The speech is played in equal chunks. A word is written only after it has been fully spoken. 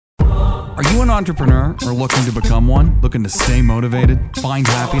Are you an entrepreneur or looking to become one? Looking to stay motivated, find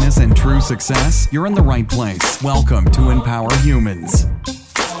happiness and true success? You're in the right place. Welcome to Empower Humans.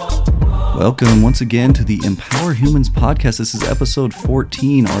 Welcome once again to the Empower Humans podcast. This is episode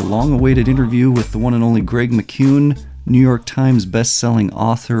 14, our long-awaited interview with the one and only Greg McKeown, New York Times best-selling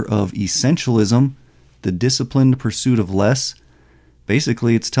author of Essentialism, The Disciplined Pursuit of Less.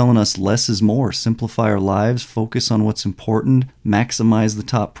 Basically, it's telling us less is more. Simplify our lives, focus on what's important, maximize the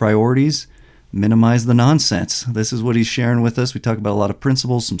top priorities, minimize the nonsense. This is what he's sharing with us. We talk about a lot of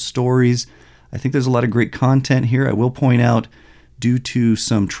principles, some stories. I think there's a lot of great content here. I will point out, due to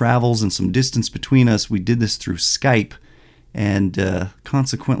some travels and some distance between us, we did this through Skype, and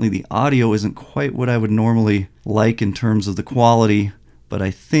consequently the audio isn't quite what I would normally like in terms of the quality, but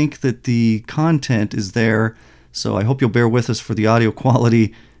I think that the content is there. So I hope you'll bear with us for the audio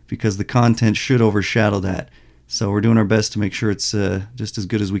quality because the content should overshadow that. So we're doing our best to make sure it's just as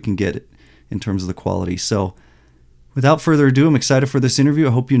good as we can get it in terms of the quality. So without further ado, I'm excited for this interview.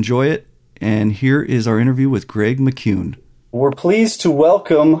 I hope you enjoy it. And here is our interview with Greg McKeown. We're pleased to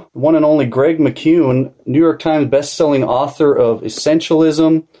welcome the one and only Greg McKeown, New York Times bestselling author of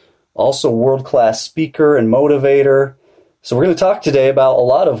Essentialism, also world-class speaker and motivator. So we're going to talk today about a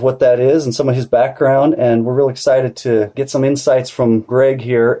lot of what that is and some of his background, and we're really excited to get some insights from Greg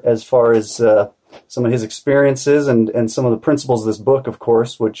here as far as some of his experiences and some of the principles of this book, of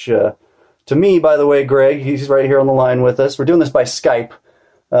course, which to me, by the way, Greg, he's right here on the line with us. We're doing this by Skype,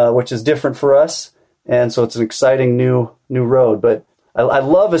 which is different for us, and so it's an exciting new road. But I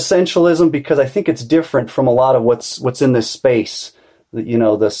love Essentialism because I think it's different from a lot of what's in this space,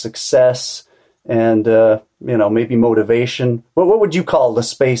 the success and maybe motivation. What would you call the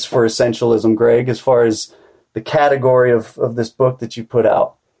space for Essentialism, Greg, as far as the category of this book that you put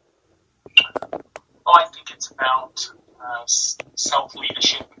out? Well, I think it's about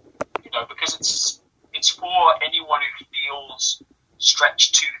self-leadership, because it's for anyone who feels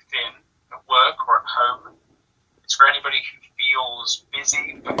stretched too thin at work or at home. It's for anybody who feels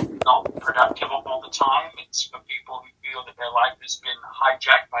busy but not productive all the time. It's for people who feel that their life has been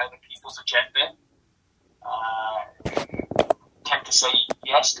hijacked by other people's agenda. Tend to say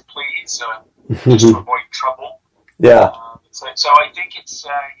yes to please, just to avoid trouble. Yeah. So I think it's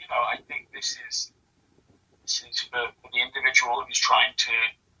I think this is for the individual who's trying to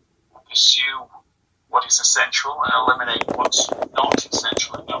pursue what is essential and eliminate what's not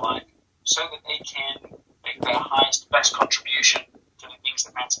essential in their life, so that they can make their highest, best contribution to the things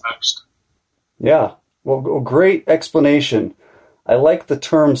that matter most. Yeah. Well, great explanation. I like the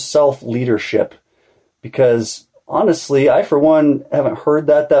term self-leadership because, honestly, I, for one, haven't heard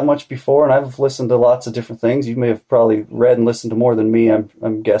that much before, and I've listened to lots of different things. You may have probably read and listened to more than me,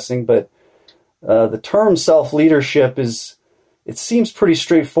 I'm guessing, but the term self-leadership it seems pretty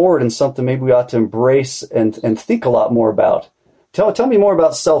straightforward and something maybe we ought to embrace and think a lot more about. Tell me more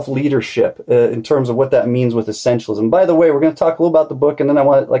about self-leadership in terms of what that means with Essentialism. By the way, we're going to talk a little about the book, and then I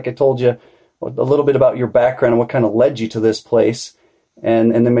want, like I told you, a little bit about your background and what kind of led you to this place.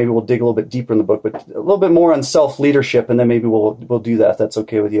 And then maybe we'll dig a little bit deeper in the book, but a little bit more on self-leadership, and then maybe we'll do that if that's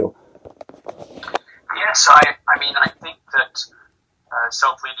okay with you. Yes, I think that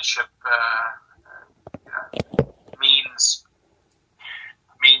self-leadership means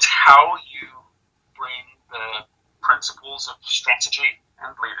how you bring the principles of strategy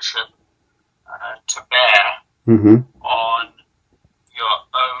and leadership to bear on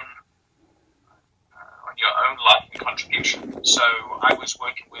your own life and contribution. So I was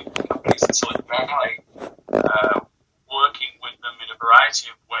working with companies in Silicon Valley, working with them in a variety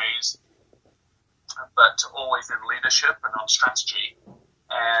of ways, but always in leadership and on strategy.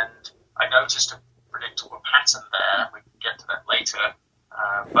 And I noticed a predictable pattern there. We can get to that later.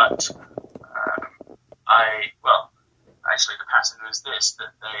 Actually the pattern was this,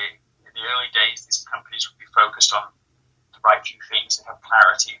 that in the early days, these companies would be focused on the right few things and have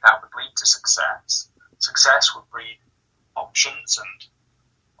clarity. That would lead to success. Success would breed options and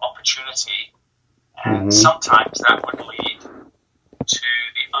opportunity, and sometimes that would lead to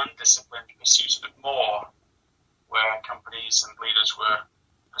the undisciplined pursuit of more, where companies and leaders were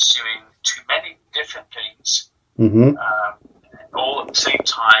pursuing too many different things, all at the same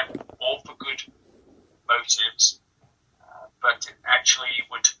time, all for good motives, but it actually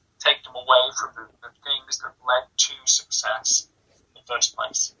would take them away from the things that led to success in the first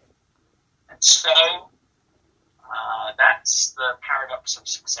place. And so that's the paradox of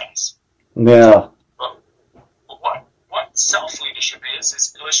success. Yeah. But what self-leadership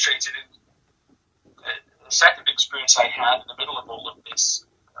is illustrated in the second experience I had in the middle of all of this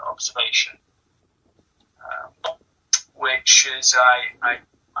observation, which is I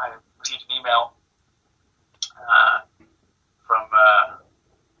was received an email from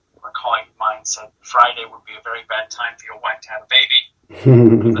a colleague of mine said Friday would be a very bad time for your wife to have a baby. That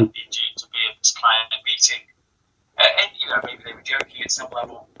need you to be at this client meeting. And, maybe they were joking at some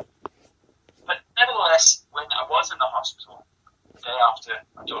level. But nevertheless, when I was in the hospital, the day after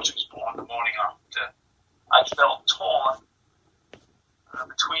my daughter was born, the morning after, I felt torn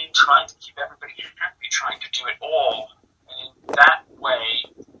between trying to keep everybody happy, trying to do it all. And in that way,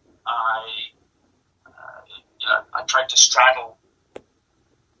 I tried to straddle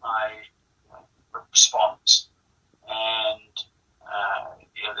my response. And,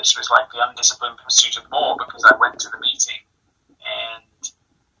 this was like the undisciplined pursuit of more, because I went to the meeting and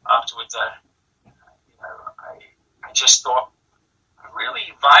afterwards, I just thought I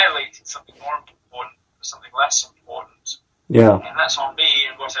really violated something more important for something less important. Yeah. And that's on me.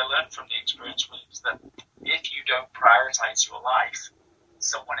 And what I learned from the experience was that if you don't prioritize your life,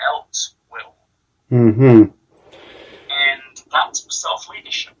 someone else will. Mm-hmm. And that's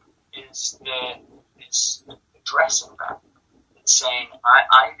self-leadership, is addressing that. It's saying,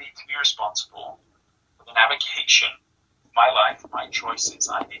 I need to be responsible for the navigation of my life, my choices.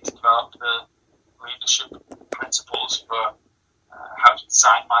 I need to develop the leadership principles for how to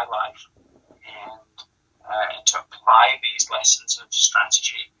design my life and to apply these lessons of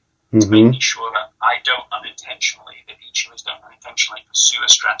strategy to making sure that I don't unintentionally, that each of us don't unintentionally pursue a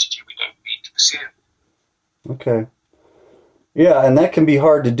strategy we don't need to pursue. Okay. Yeah, and that can be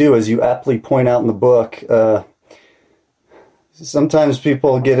hard to do, as you aptly point out in the book. Sometimes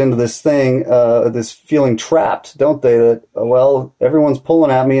people get into this thing, this feeling trapped, don't they? That, well, everyone's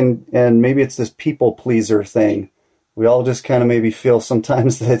pulling at me, and maybe it's this people pleaser thing. We all just kind of maybe feel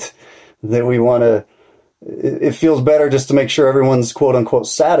sometimes that we want to. It feels better just to make sure everyone's quote unquote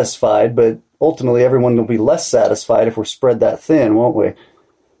satisfied, but ultimately everyone will be less satisfied if we're spread that thin, won't we?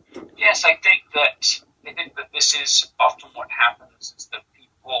 Yes, I think that this is often what happens, is that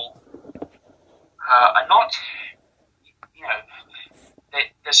people are not.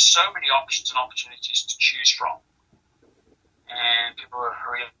 There's so many options and opportunities to choose from, and people are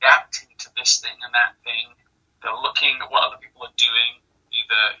reacting to this thing and that thing. They're looking at what other people are doing,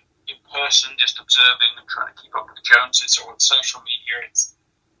 either in person, just observing and trying to keep up with the Joneses, or with social media, it's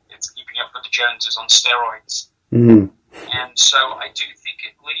keeping up with the Joneses on steroids. Mm-hmm. And so I do think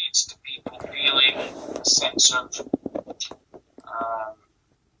it leads to people feeling a sense of,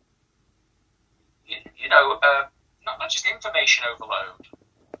 not just information overload,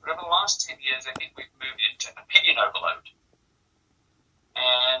 but over the last 10 years, I think we've moved into opinion overload.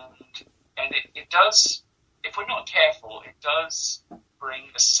 And it does, if we're not careful, it does bring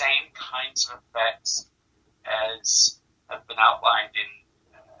the same kinds of effects as have been outlined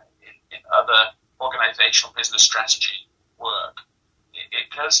in other organizational business strategy work. It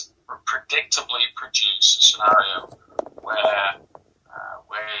does predictably produce a scenario where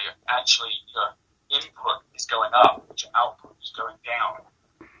actually your input is going up, but your output is going down.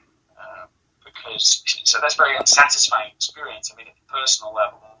 So that's a very unsatisfying experience. I mean, at the personal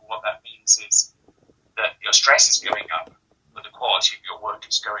level, what that means is that your stress is going up, but the quality of your work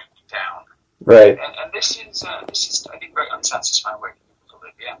is going down. Right. And this is I think, very unsatisfying way for people to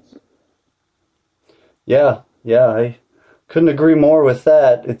live. Yeah. Yeah. I couldn't agree more with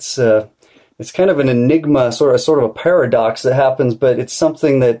that. It's kind of an enigma, sort of a paradox that happens, but it's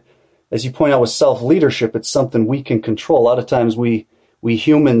something that, as you point out with self-leadership, it's something we can control. A lot of times we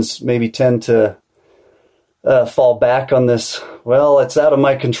humans maybe tend to fall back on this, well, it's out of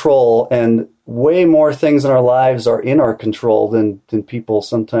my control, and way more things in our lives are in our control than people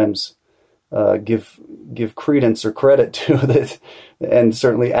sometimes give credence or credit to that, and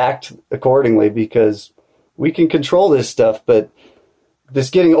certainly act accordingly, because we can control this stuff, but this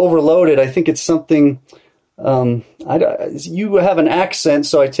getting overloaded, I think it's something. You have an accent,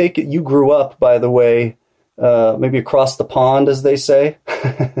 so I take it you grew up, by the way, maybe across the pond, as they say.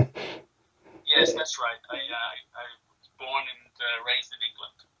 Yes, that's right. I was born and raised in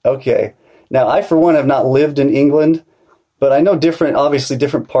England. Okay. Now, I, for one, have not lived in England, but I know obviously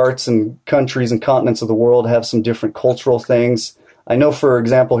different parts and countries and continents of the world have some different cultural things. I know, for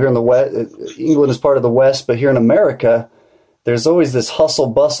example, here in the West, England is part of the West, but here in America, there's always this hustle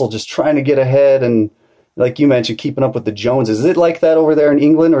bustle, just trying to get ahead, and like you mentioned, keeping up with the Joneses. Is it like that over there in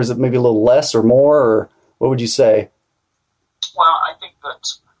England, or is it maybe a little less or more, or what would you say? Well, I think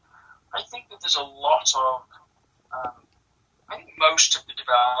that there's a lot of, I think most of the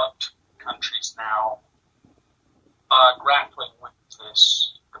developed countries now are grappling with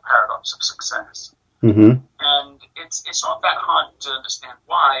the paradox of success. Mm-hmm. And it's not that hard to understand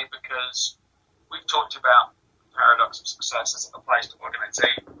why, because we've talked about the paradox of success as it applies to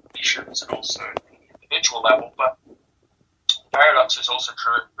organization individual level, but the paradox is also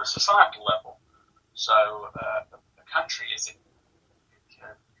true at the societal level. So the country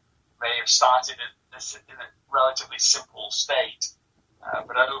may have started in a relatively simple state,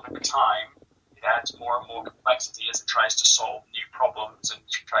 but over time it adds more and more complexity as it tries to solve new problems and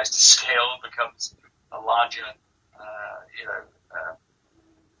tries to scale and becomes a larger,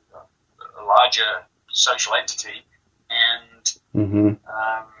 a larger social entity. And in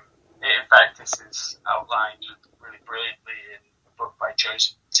fact, this is outlined really brilliantly in a book by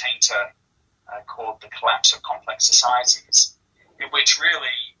Joseph Tainter called The Collapse of Complex Societies, in which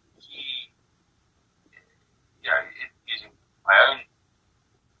really he, using my own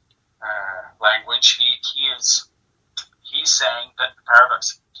language, he's saying that the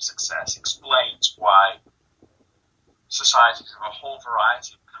paradox of success explains why societies of a whole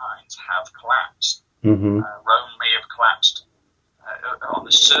variety of kinds have collapsed. Rome may have collapsed on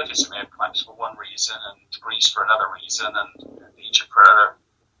the surface, may have collapsed for one reason, and Greece for another reason, and Egypt for another,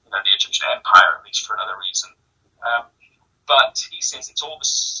 the Egyptian Empire at least for another reason. But he says it's all the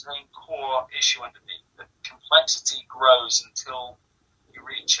same core issue underneath, that complexity grows until you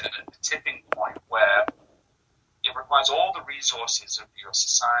reach a tipping point where it requires all the resources of your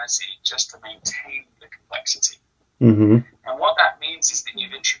society just to maintain the complexity. And what that means is that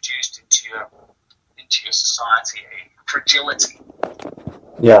you've introduced into your society a fragility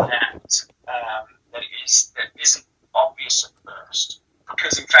that isn't obvious at first.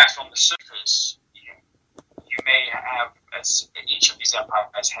 Because in fact, on the surface, you may have, as each of these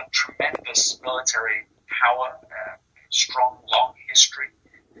empires had tremendous military power, strong, long history,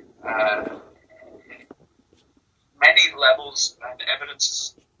 many levels and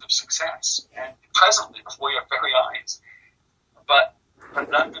evidences of success, and presently before your very eyes. But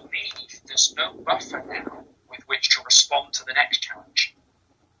underneath, there's no buffer now with which to respond to the next challenge.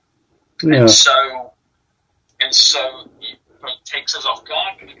 And so it takes us off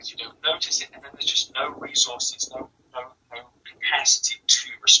guard because you don't notice it, and then there's just no resources, no capacity to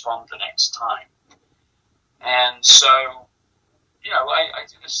respond the next time. And so, I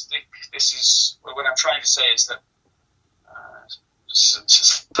just think this is what I'm trying to say is that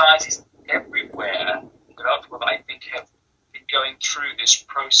societies everywhere, what I think have been going through this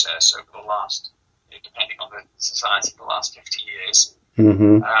process over the last, depending on the society, the last 50 years,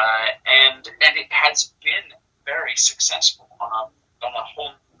 and it has been very successful on a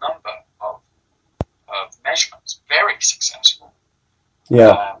whole number of measurements. Very successful.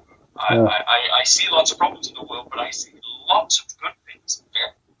 I see lots of problems in the world, but I see lots of good things.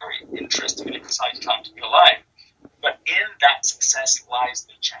 Very interesting and exciting time to be alive. But in that success lies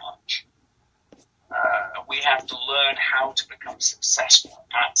the challenge. We have to learn how to become successful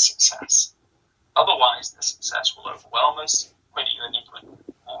at success. Otherwise, the success will overwhelm us, whether you're in England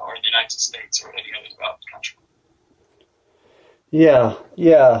or in the United States or any other developed country.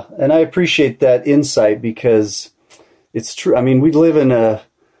 Yeah, and I appreciate that insight because it's true. I mean, we live in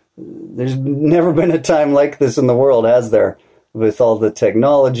there's never been a time like this in the world, has there? With all the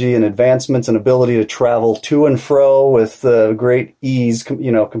technology and advancements and ability to travel to and fro with great ease,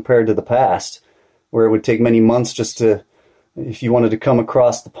 compared to the past, where it would take many months just to, if you wanted to come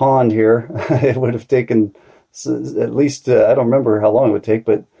across the pond here, it would have taken at least, I don't remember how long it would take,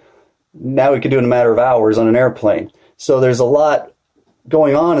 but now we can do it in a matter of hours on an airplane. So there's a lot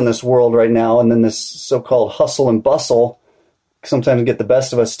going on in this world right now, and then this so-called hustle and bustle sometimes get the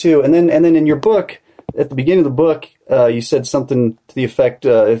best of us too. And then in your book, at the beginning of the book, you said something to the effect,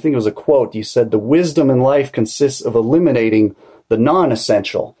 I think it was a quote, you said, "The wisdom in life consists of eliminating the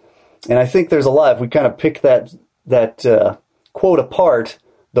non-essential." And I think there's a lot, if we kind of pick that quote apart,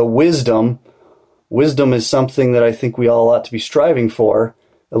 the wisdom is something that I think we all ought to be striving for.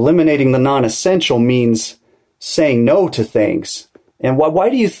 Eliminating the non-essential means saying no to things. And why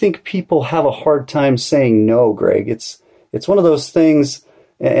do you think people have a hard time saying no, Greg? It's one of those things,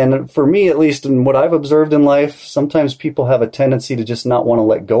 and for me at least, in what I've observed in life, sometimes people have a tendency to just not want to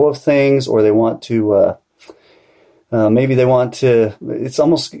let go of things, or they want to, it's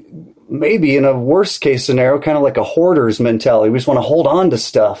almost, maybe in a worst case scenario, kind of like a hoarder's mentality. We just want to hold on to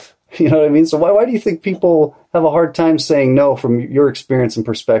stuff. You know what I mean? So why do you think people have a hard time saying no from your experience and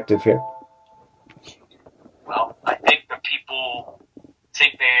perspective here? Well, I think that people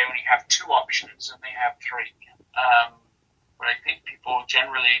think they only have two options and they have three. What I think people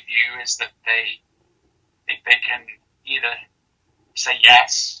generally view is that they think they can either say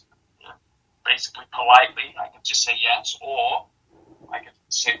yes, basically politely, I can just say yes, or I can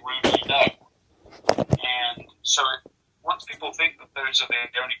say rudely no. And so once people think that those are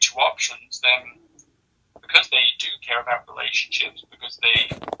the only two options, then because they do care about relationships, because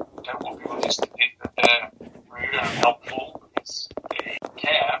they don't want people just to think that they're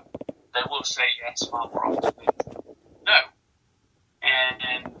more often than no.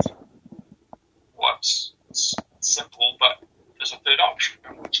 And what's simple, but there's a third option,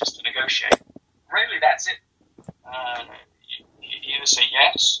 which is to negotiate. Really, that's it. You either say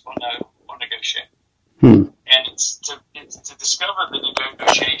yes or no, or negotiate. And it's to discover the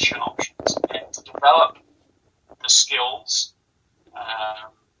negotiation options and to develop the skills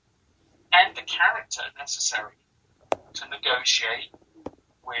and the character necessary to negotiate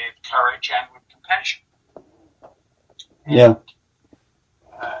with courage and with compassion. Yeah.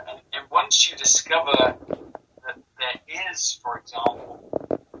 And once you discover that there is, for example,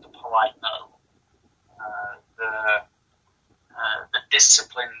 the polite no, the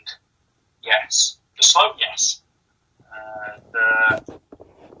disciplined yes, the slow yes, the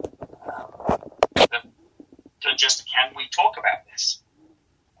just can we talk about this?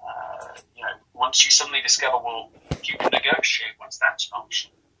 Once you suddenly discover, well, you can negotiate once that's an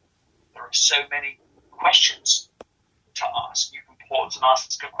option. There are so many questions to ask. You can pause and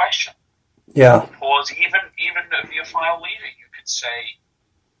ask a question. Yeah. Pause, even of your file leader, you could say,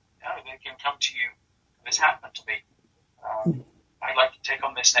 they can come to you. This happened to me. I'd like to take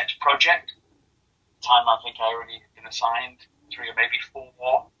on this next project. Time I think I already been assigned 3 or maybe 4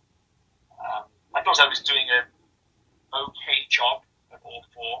 more. I thought I was doing a okay job at all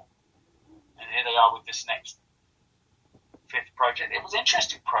 4, and here they are with this next 5th project. It was an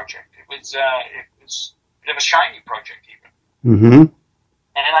interesting project. It was a bit of a shiny project even. Mm-hmm.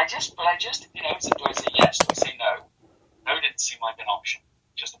 And I just, do I say yes? Do I say no? No didn't seem like an option.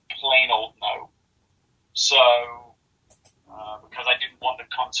 Just a plain old no. So, because I didn't want the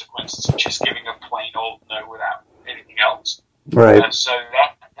consequences of just giving a plain old no without anything else. Right. So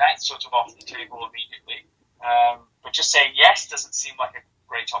that's sort of off the table immediately. But just saying yes doesn't seem like a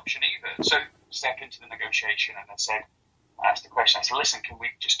great option either. So step into the negotiation and I asked the question, I said, listen, can we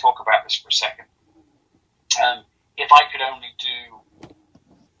just talk about this for a second? If I could only do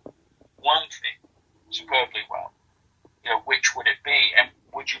one thing superbly well, which would it be? And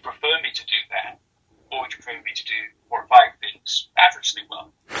would you prefer me to do that? Or would you prefer me to do 4 or 5 things averagely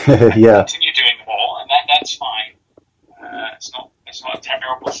well? Yeah. Continue doing them all, and that's fine. It's not a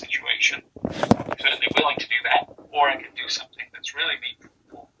terrible situation. I'm certainly willing to do that, or I can do something that's really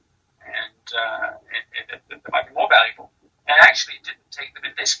meaningful and that might be more valuable. And actually, it didn't take them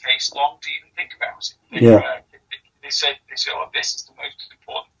in this case long to even think about it. They said, oh, this is the most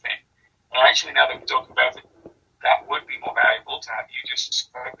important thing. And actually, now that we're talking about it, that would be more valuable to have you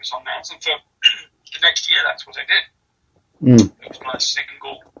just focus on that. And for the next year, that's what I did. It was my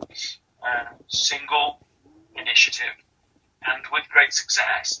single initiative, and with great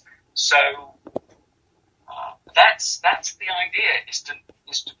success. So that's the idea: is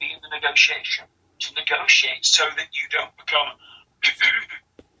to be in the negotiation, to negotiate so that you don't become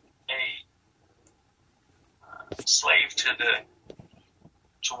a slave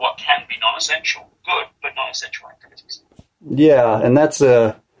to what can be non-essential, good but non-essential activities. Yeah, and that's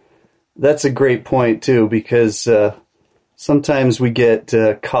a great point too, because sometimes we get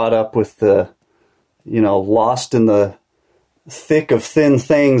caught up with the, lost in the thick of thin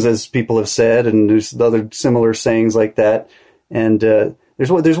things, as people have said, and there's other similar sayings like that. And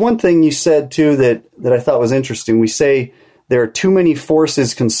there's one thing you said too that I thought was interesting. We say there are too many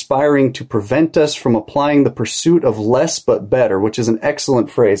forces conspiring to prevent us from applying the pursuit of less but better, which is an excellent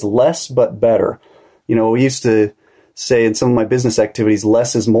phrase, less but better. We used to say in some of my business activities,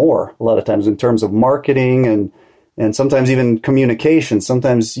 less is more, a lot of times in terms of marketing and sometimes even communication.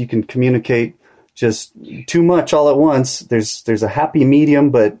 Sometimes you can communicate just too much all at once. There's a happy medium,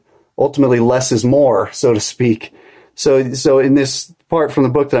 but ultimately less is more, so to speak. So in this part from the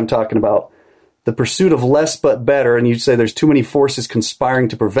book that I'm talking about, the pursuit of less but better, and you say there's too many forces conspiring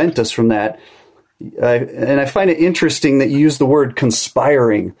to prevent us from that. And I find it interesting that you use the word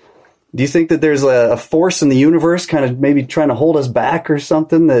conspiring. Do you think that there's a force in the universe kind of maybe trying to hold us back or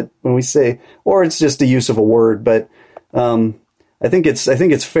something, that when we say, or it's just a use of a word, but I think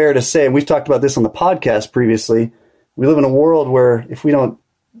it's fair to say, and we've talked about this on the podcast previously, we live in a world where if we don't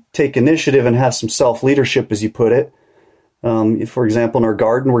take initiative and have some self-leadership, as you put it, for example, in our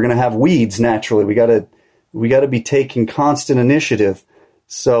garden, we're going to have weeds naturally. We got to be taking constant initiative.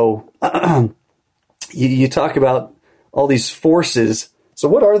 So you talk about all these forces. So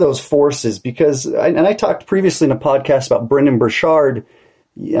what are those forces? Because I talked previously in a podcast about Brendan Burchard.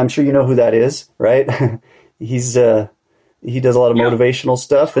 I'm sure you know who that is, right? He does a lot of motivational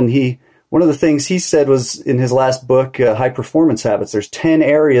stuff, and one of the things he said was in his last book, High Performance Habits, there's 10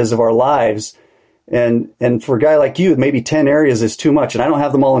 areas of our lives, and for a guy like you, maybe 10 areas is too much, and I don't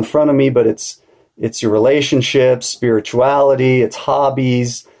have them all in front of me, but it's your relationships, spirituality, it's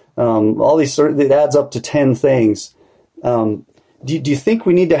hobbies, all these it adds up to 10 things. Do you think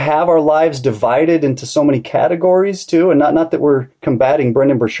we need to have our lives divided into so many categories too? And not that we're combating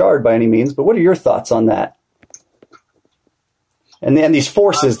Brendan Burchard by any means, but what are your thoughts on that? And then these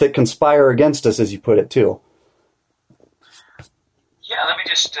forces that conspire against us, as you put it, too. Yeah, let me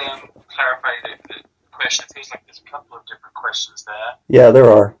just clarify the question. It feels like there's a couple of different questions there. Yeah,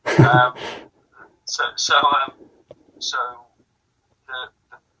 there are. So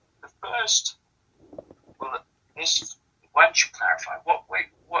the first, well, this. Why don't you clarify? What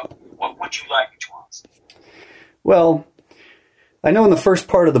would you like me to answer? Well, I know in the first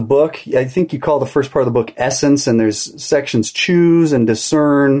part of the book, I think you call the first part of the book essence, and there's sections choose and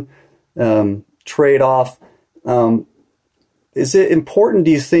discern, trade-off. Is it important,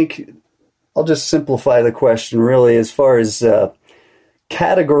 do you think, I'll just simplify the question really, as far as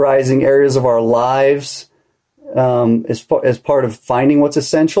categorizing areas of our lives as part of finding what's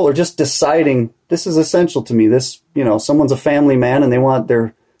essential, or just deciding this is essential to me? This, someone's a family man and they want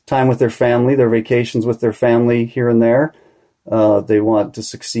their time with their family, their vacations with their family here and there. They want to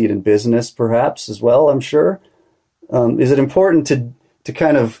succeed in business, perhaps, as well, I'm sure. Is it important to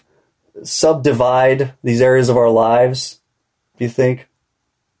kind of subdivide these areas of our lives, do you think?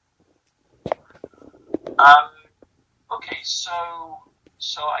 Okay,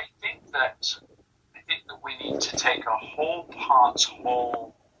 so I think that we need to take a whole parts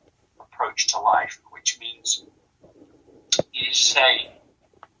whole approach to life, which means you say,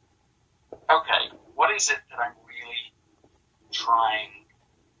 okay, what is it that I'm really trying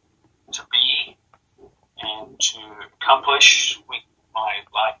to be and to accomplish with my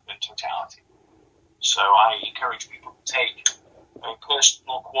life in totality? So I encourage people to take a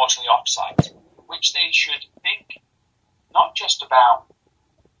personal quarterly offsite, which they should think not just about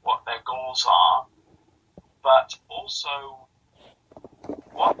what their goals are, but also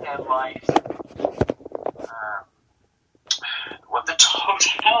what their life, what the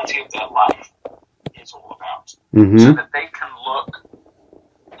totality of their life is all about, so that they can look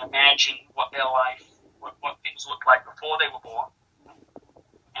and imagine what their life, what things look like before they were born,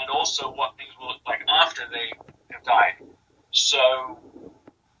 and also what things will look like after they have died. So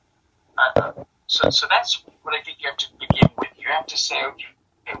that's what I think you have to begin with. You have to say, okay,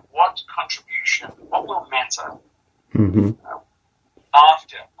 what contribution, what will matter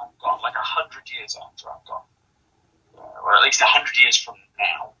after I'm gone, like 100 years after I'm gone, or at least 100 years from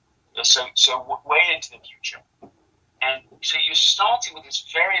now. So way into the future. And so you're starting with this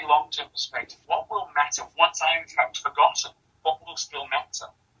very long-term perspective. What will matter once I am in fact forgotten? What will still matter?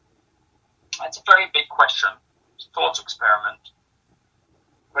 That's a very big question. It's a thought experiment.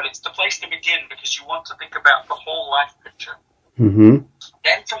 But it's the place to begin because you want to think about the whole life picture.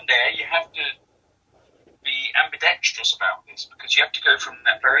 Then from there, you have to be ambidextrous about this because you have to go from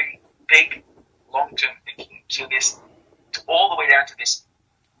that very big, long-term thinking to this, to all the way down to this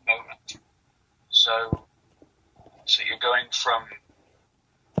moment. So you're going from,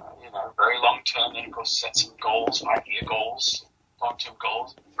 very long-term, and of course set some goals, 5-year goals, long-term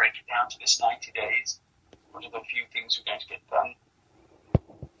goals, break it down to this 90 days. What are the few things we're going to get done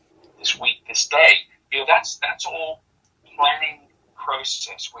this week, this day? That's all planning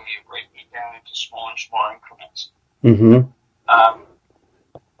process where you break it down into smaller and smaller increments.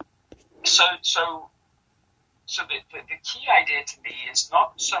 So the key idea to me is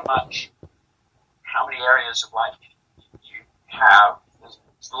not so much how many areas of life you have. There's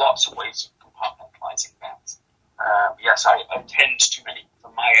lots of ways of compartmentalizing that. Yes, I tend too many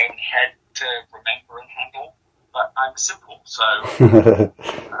from my own head to remember and handle, but I'm simple, so for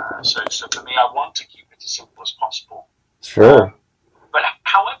me, I want to keep it as simple as possible. Sure. But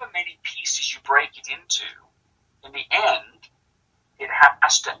however many pieces you break it into, in the end, it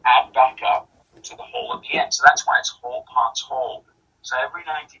has to add back up to the whole at the end. So that's why it's whole parts whole. So every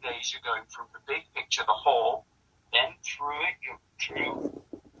 90 days, you're going from the big picture, the whole, then you're through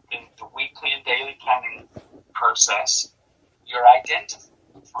the weekly and daily planning process. You're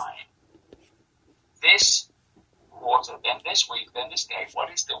identifying this quarter, then this week, then this day, what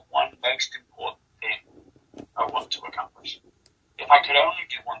is the one most important thing I want to accomplish? If I could only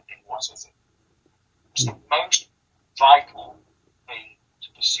do one thing, what is it? It's the most vital thing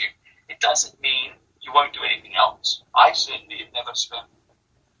to pursue. It doesn't mean you won't do anything else. I certainly have never spent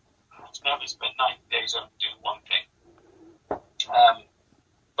 90 days only doing one thing.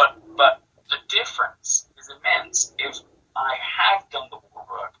 But the difference is immense if I have done the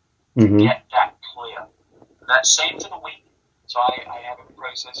work to get that clear. That's same for the week. So I have a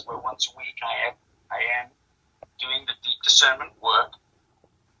process where once a week I am doing the deep discernment work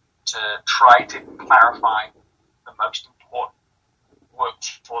to try to clarify the most important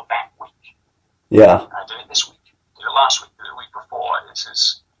worked for that week. Yeah. I did it this week, did it last week, did it the week before. This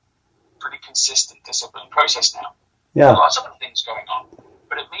is pretty consistent, disciplined process now. Yeah. Lots of other things going on,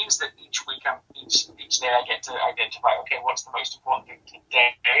 but it means that each week, each day, I get to identify, okay, what's the most important thing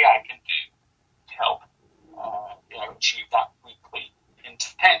today I can do to help, achieve that weekly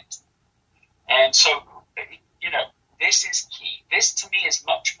intent. And so, this is key. This to me is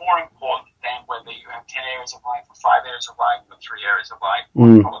much more important than whether you have 10 areas of life or 5 areas of life or 3 areas of life, or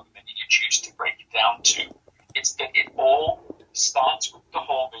however many you choose to break it down to. It's that it all starts with the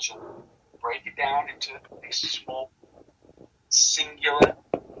whole vision. Break it down into these small, singular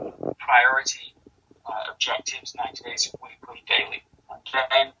priority objectives, 90 days, weekly, daily.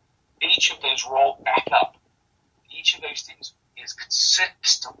 And each of those roll back up. Each of those things is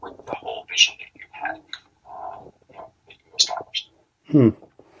consistent with the whole vision that you had, that you established.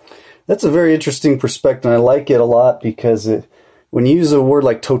 That's a very interesting perspective. I like it a lot because when you use a word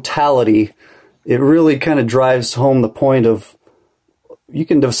like totality, it really kind of drives home the point of you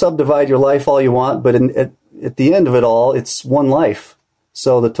can subdivide your life all you want, but at the end of it all, it's one life.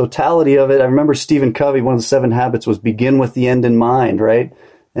 So the totality of it, I remember Stephen Covey, one of the 7 habits was begin with the end in mind, right?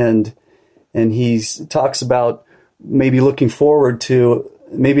 And he talks about maybe looking forward to,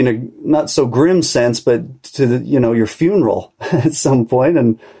 maybe in a not so grim sense, but to your funeral at some point,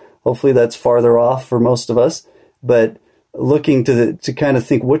 and hopefully that's farther off for most of us. But looking to kind of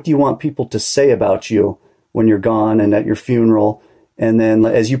think, what do you want people to say about you when you're gone and at your funeral? And then,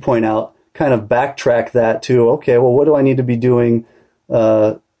 as you point out, kind of backtrack that to, okay, well, what do I need to be doing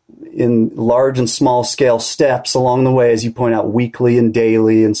in large and small scale steps along the way, as you point out, weekly and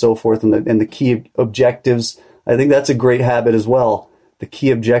daily and so forth, and the key objectives. I think that's a great habit as well. The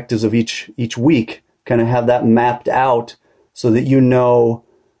key objectives of each week, kind of have that mapped out so that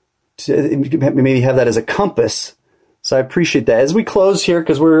maybe have that as a compass. So I appreciate that. As we close here,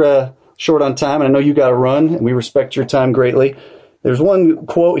 because we're short on time, and I know you got to run, and we respect your time greatly. There's one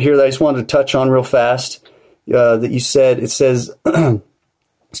quote here that I just wanted to touch on real fast that you said. It says,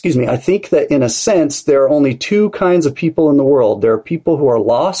 excuse me, I think that in a sense, there are only 2 kinds of people in the world. There are people who are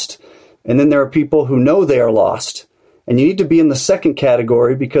lost, and then there are people who know they are lost. And you need to be in the second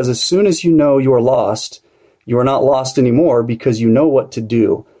category, because as soon as you know you are lost, you are not lost anymore because you know what to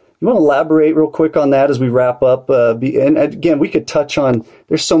do. You want to elaborate real quick on that as we wrap up? And again, we could touch on,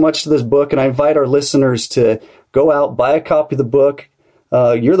 there's so much to this book, and I invite our listeners to go out, buy a copy of the book.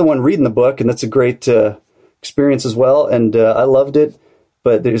 You're the one reading the book, and that's a great experience as well, and I loved it.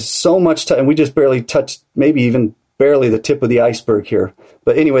 But there's so much and we just barely touched, maybe even barely the tip of the iceberg here.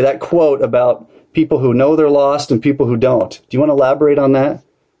 But anyway, that quote about people who know they're lost and people who don't. Do you want to elaborate on that?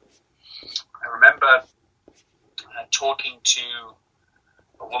 I remember talking to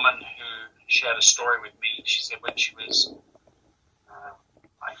a woman who shared a story with me. She said when she was,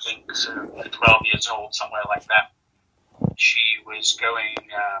 I think, sort of 12 years old, somewhere like that, she was going,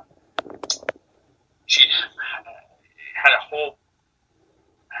 she had a whole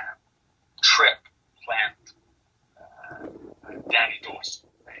trip planned, Danny Dawson,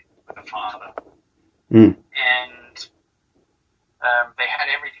 with her father. And they had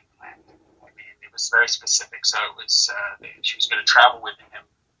everything planned. I mean, it was very specific. So it was, she was going to travel with him,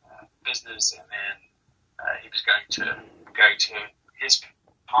 business, and then he was going to go to his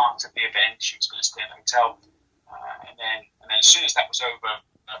part of the event. She was going to stay in a hotel, and then as soon as that was over,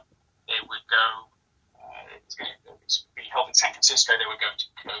 they would go. It was going to be held in San Francisco. They were going to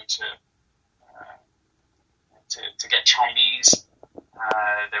go to get Chinese.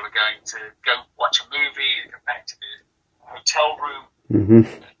 They were going to go watch a movie, go back to the hotel room,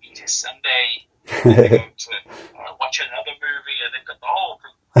 eat his sundae, go to watch another movie, and they've got the whole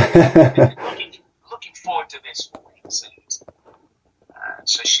thing. Looking forward to this for weeks. And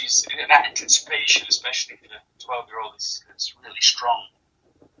so she's in that anticipation, especially for the 12-year-old, is really strong.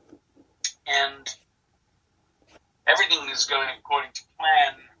 And everything is going according to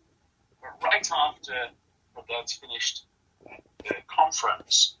plan, but right after her dad's finished the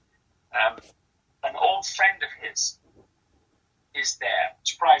conference, an old friend of his is there,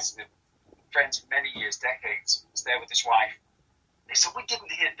 surprisingly, friends of many years, decades, is there with his wife. They said, we didn't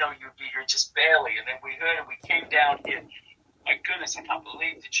know you'd be here, just barely, and then we heard and we came down here. My goodness, I can't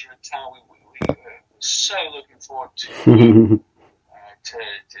believe that you're in town. We were so looking forward to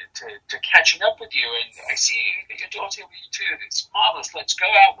catching up with you, and I see your daughter with you too. It's marvelous. Let's go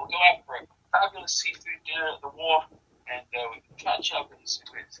out. We'll go out for a fabulous seafood dinner at the wharf, and we can catch up. And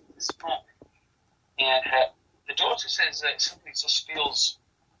it's fun. And the daughter says that something just feels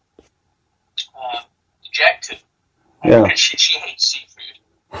dejected. Yeah. Because she hates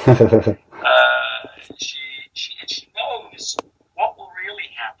seafood. She knows what will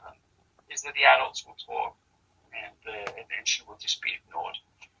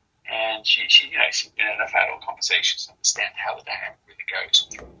goes.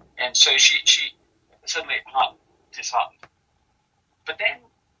 And so she suddenly disheartened. But then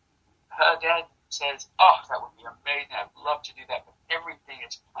her dad says, "Oh, that would be amazing. I'd love to do that, but everything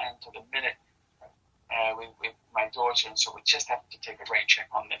is planned to the minute with my daughter, and so we just have to take a rain check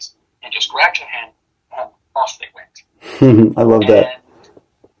on this." And just grabbed her hand, and off they went. I love that. And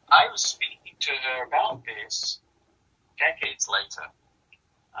I was speaking to her about this decades later,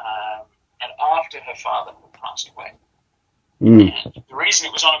 and after her father had passed away. And the reason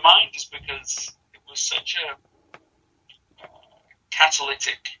it was on her mind is because it was such a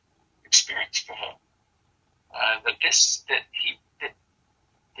catalytic experience for her, that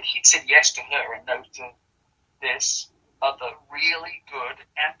he'd said yes to her and no to this other really good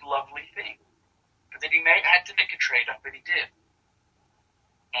and lovely thing, but that he had to make a trade-off, but he did.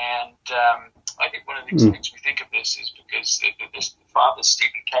 And I think one of the things we think of this is because the father,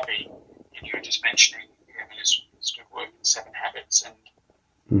 Stephen Covey, and you were just mentioning his good work in 7 Habits, and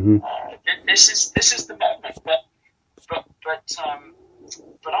this is the moment.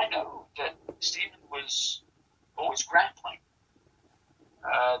 But I know that Stephen was always grappling,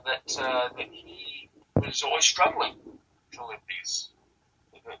 that he was always struggling to live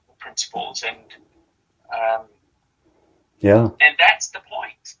the principles, and and that's the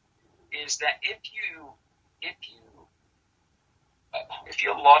point, is that if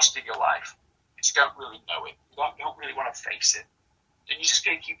you're lost in your life, but you don't really know it, you don't really want to face it, then you're just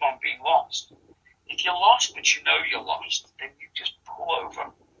going to keep on being lost. If you're lost but you know you're lost, then you just pull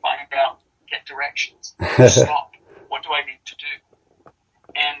over, find out, get directions, stop. What do I need to do?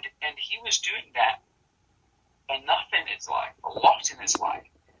 And he was doing that enough in his life, a lot in his life,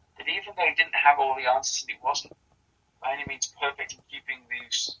 that even though he didn't have all the answers and he wasn't by any means perfect in keeping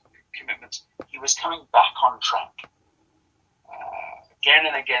these commitments, he was coming back on track again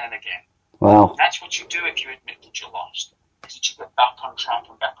and again and again. Wow. And that's what you do if you admit that you're lost, is that you get back on track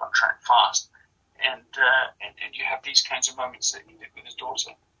and back on track fast. And you have these kinds of moments that he did with his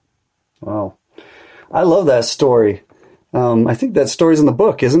daughter. Wow. I love that story. I think that story's in the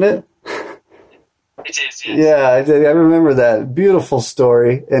book, isn't it? It is, yes. Yeah, I remember that. Beautiful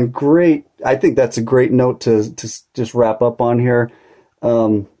story and great. I think that's a great note to just wrap up on here.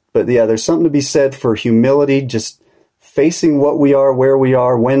 But yeah, there's something to be said for humility, just facing what we are, where we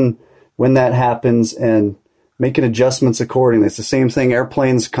are, when that happens, and making adjustments accordingly. It's the same thing.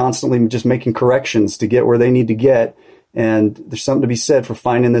 Airplanes constantly just making corrections to get where they need to get. And there's something to be said for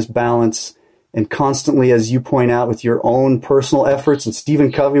finding this balance and constantly, as you point out, with your own personal efforts, and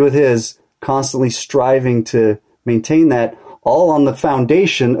Stephen Covey with his, constantly striving to maintain that, all on the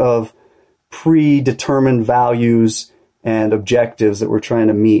foundation of predetermined values and objectives that we're trying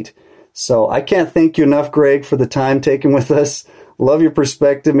to meet. So I can't thank you enough, Greg, for the time taken with us. Love your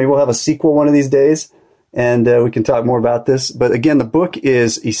perspective. Maybe we'll have a sequel one of these days, and we can talk more about this. But again, the book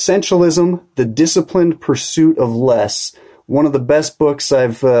is Essentialism, The Disciplined Pursuit of Less. One of the best books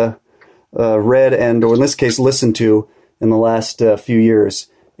I've read, and or in this case, listened to in the last few years.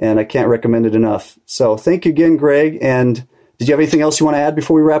 And I can't recommend it enough. So thank you again, Greg. And did you have anything else you want to add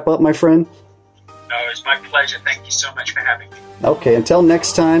before we wrap up, my friend? No, it's my pleasure. Thank you so much for having me. Okay, until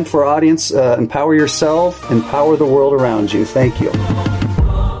next time, for our audience, empower yourself, empower the world around you. Thank you.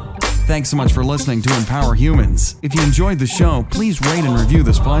 Thanks so much for listening to Empower Humans. If you enjoyed the show, please rate and review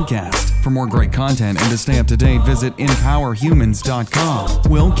this podcast. For more great content and to stay up to date, visit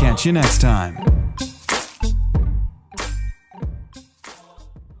empowerhumans.com. We'll catch you next time.